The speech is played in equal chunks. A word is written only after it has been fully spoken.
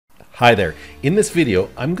Hi there. In this video,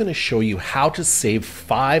 I'm going to show you how to save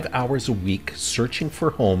 5 hours a week searching for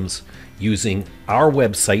homes using our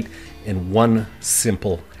website in one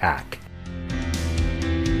simple hack.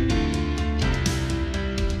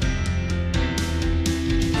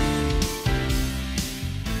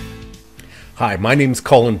 Hi, my name is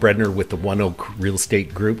Colin Bredner with the One Oak Real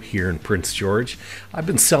Estate Group here in Prince George. I've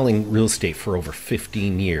been selling real estate for over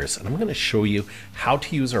 15 years, and I'm going to show you how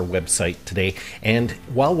to use our website today. And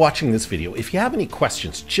while watching this video, if you have any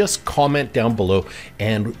questions, just comment down below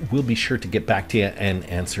and we'll be sure to get back to you and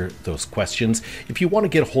answer those questions. If you want to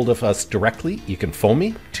get a hold of us directly, you can phone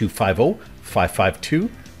me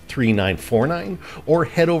 250-552-3949 or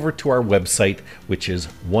head over to our website, which is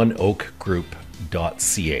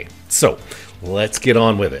oneoakgroup.ca. So let's get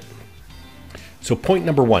on with it. So point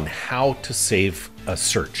number one, how to save a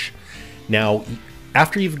search. Now,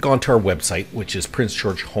 after you've gone to our website, which is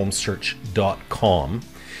princegeorgehomesearch.com,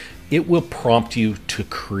 it will prompt you to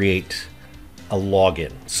create a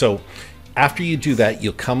login. So after you do that,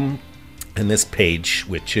 you'll come in this page,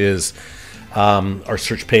 which is our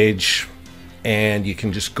search page, and you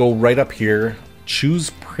can just go right up here,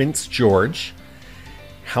 choose Prince George,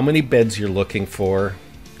 how many beds you're looking for,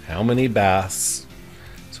 how many baths.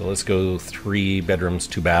 So let's go 3 bedrooms,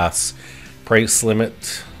 2 baths. Price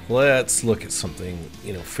limit, let's look at something,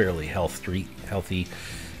 fairly healthy,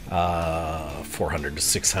 400 to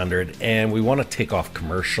 600. And we want to take off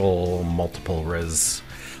commercial, multiple res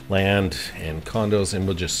land and condos, and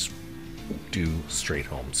we'll just do straight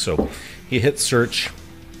homes. So you hit search.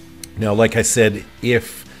 Now, like I said,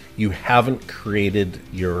 if you haven't created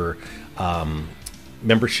your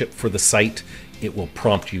membership for the site, it will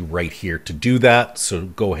prompt you right here to do that. So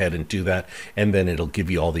go ahead and do that, and then it'll give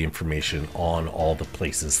you all the information on all the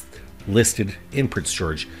places listed in Prince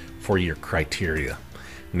George for your criteria.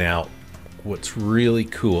 Now, what's really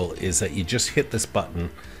cool is that you just hit this button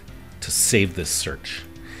to save this search,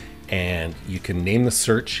 and you can name the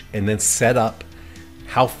search and then set up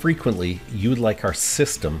how frequently you would like our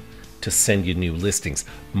system to send you new listings.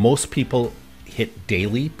 Most people hit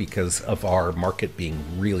daily because of our market being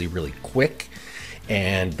really quick,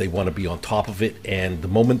 and they want to be on top of it. And the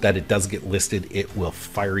moment that it does get listed, it will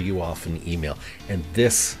fire you off an email. And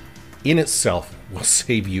this in itself will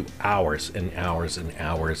save you hours and hours and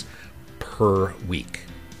hours per week.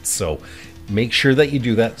 So make sure that you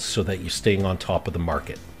do that so that you're staying on top of the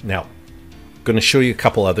market. Now, I'm going to show you a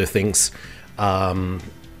couple other things, how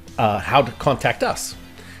to contact us.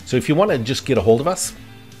 So if you want to just get a hold of us,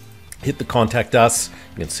 hit the contact us.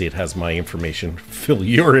 You can see it has my information. Fill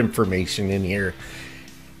your information in here.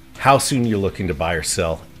 How soon you're looking to buy or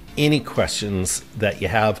sell, any questions that you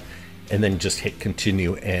have, and then just hit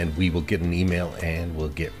continue, and we will get an email and we'll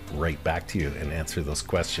get right back to you and answer those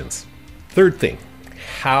questions. Third thing,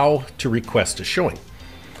 how to request a showing.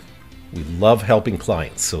 We love helping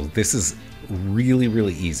clients, so this is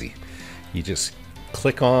really easy. You just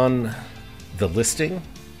click on the listing,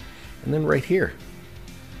 and then right here,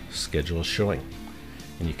 schedule a showing,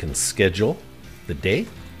 and you can schedule the day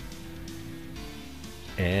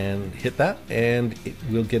and hit that, and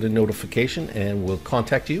we'll get a notification and we'll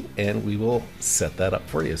contact you and we will set that up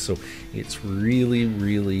for you. So it's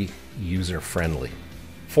really user friendly.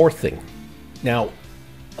 Fourth thing, now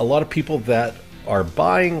a lot of people that are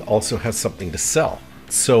buying also have something to sell.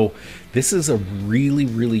 So this is a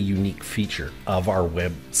really unique feature of our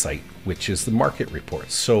website, which is the market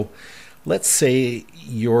report. So let's say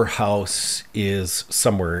your house is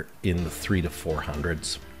somewhere in the 300 to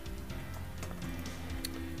 400s,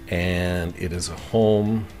 and it is a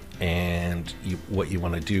home, and what you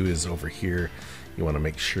want to do is over here, you want to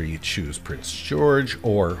make sure you choose Prince George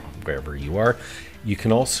or wherever you are. You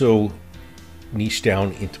can also niche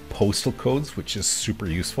down into postal codes, which is super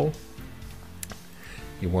useful.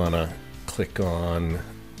 You want to click on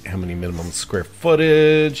how many minimum square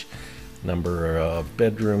footage, number of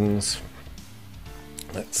bedrooms.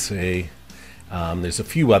 Let's say there's a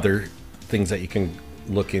few other things that you can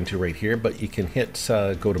look into right here, but you can hit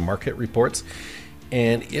go to market reports,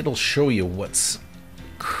 and it'll show you what's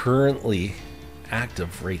currently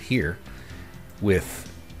active right here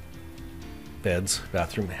with beds,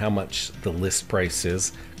 bathroom, how much the list price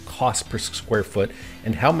is, cost per square foot,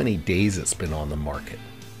 and how many days it's been on the market.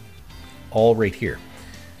 All right here.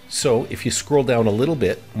 So if you scroll down a little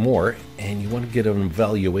bit more and you want to get an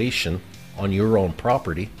evaluation on your own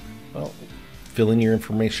property, well, fill in your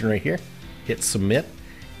information right here, hit submit,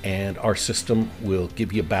 and our system will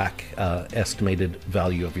give you back estimated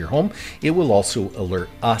value of your home. It will also alert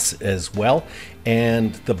us as well.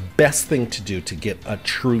 And the best thing to do to get a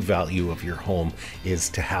true value of your home is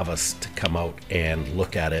to have us to come out and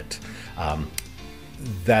look at it.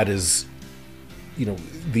 That is, you know,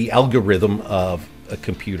 the algorithm of a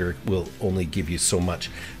computer will only give you so much.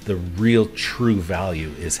 The real true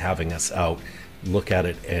value is having us out, look at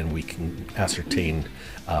it, and we can ascertain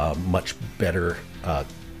much better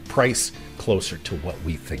price closer to what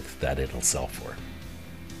we think that it'll sell for.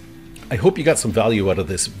 I hope you got some value out of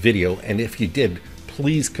this video, and if you did,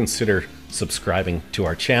 please consider subscribing to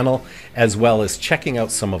our channel, as well as checking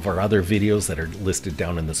out some of our other videos that are listed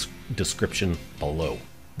down in the description below.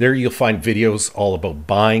 There you'll find videos all about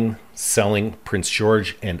buying, selling Prince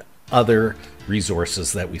George, and other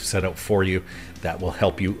resources that we've set out for you that will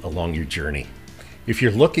help you along your journey. If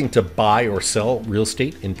you're looking to buy or sell real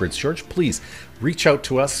estate in Prince George, please reach out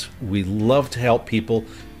to us. We love to help people.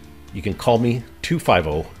 You can call me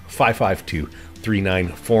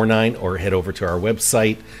 250-552-3949 or head over to our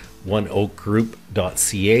website,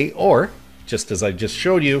 oneoakgroup.ca, or just as I just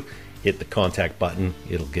showed you, hit the contact button.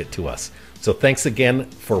 It'll get to us. So thanks again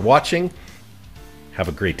for watching. Have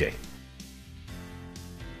a great day.